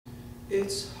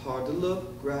It's hard to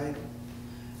look right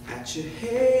at you,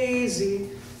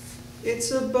 Hazy.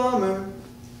 It's a bummer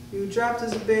you dropped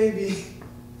as a baby.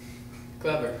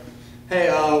 Clever. Hey,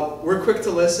 we're quick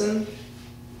to listen.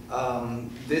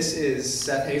 This is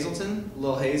Seth Hazleton,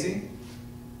 Lil Hazy,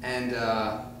 and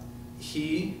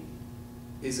he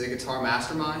is a guitar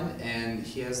mastermind, and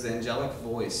he has the angelic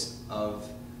voice of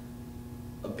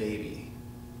a baby.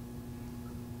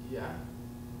 Yeah,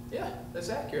 that's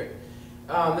accurate.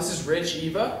 This is Rich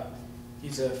Eva.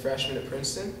 He's a freshman at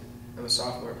Princeton. I'm a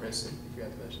sophomore at Princeton. I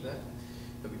forgot to mention that.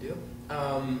 No big deal.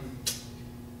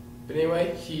 But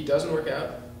anyway, he doesn't work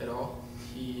out at all.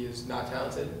 He is not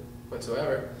talented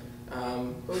whatsoever.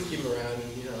 But we keep him around, and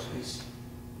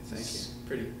he's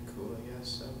pretty cool, I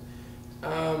guess.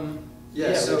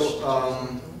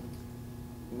 So,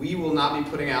 we will not be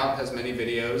putting out as many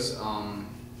videos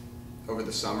over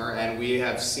the summer, and we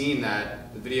have seen that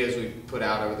the videos we've put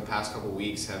out over the past couple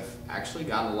weeks have actually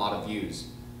gotten a lot of views.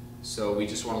 So we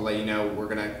just want to let you know we're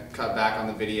going to cut back on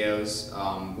the videos.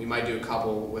 We might do a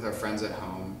couple with our friends at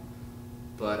home,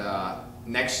 but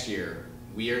next year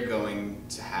we are going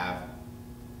to have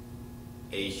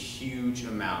a huge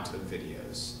amount of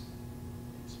videos.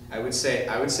 I would say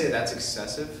that's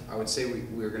excessive. I would say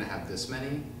we're going to have this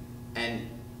many, and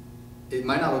it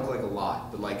might not look like a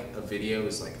lot, but like a video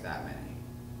is like that many.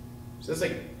 So that's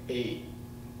like 8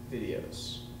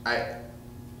 videos.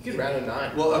 You could round to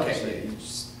 9. Well, okay. Yeah, you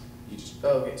just.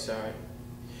 Oh, okay, sorry.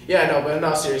 Yeah, no, but in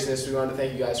all seriousness, we wanted to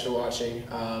thank you guys for watching.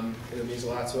 It means a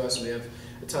lot to us. We have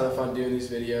a ton of fun doing these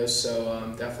videos,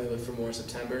 so definitely look for more in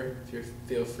September.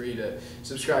 Feel free to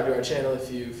subscribe to our channel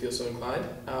if you feel so inclined.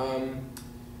 And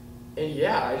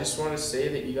yeah, I just want to say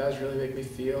that you guys really make me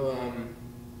feel.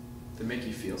 They make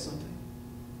you feel something?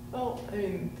 Well, I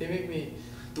mean, they make me.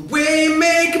 The way you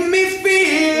make me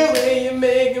feel. The way you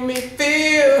make me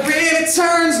feel. Really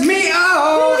turns me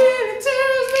on. Really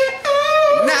turns me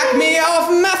on. Knock me off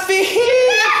my feet.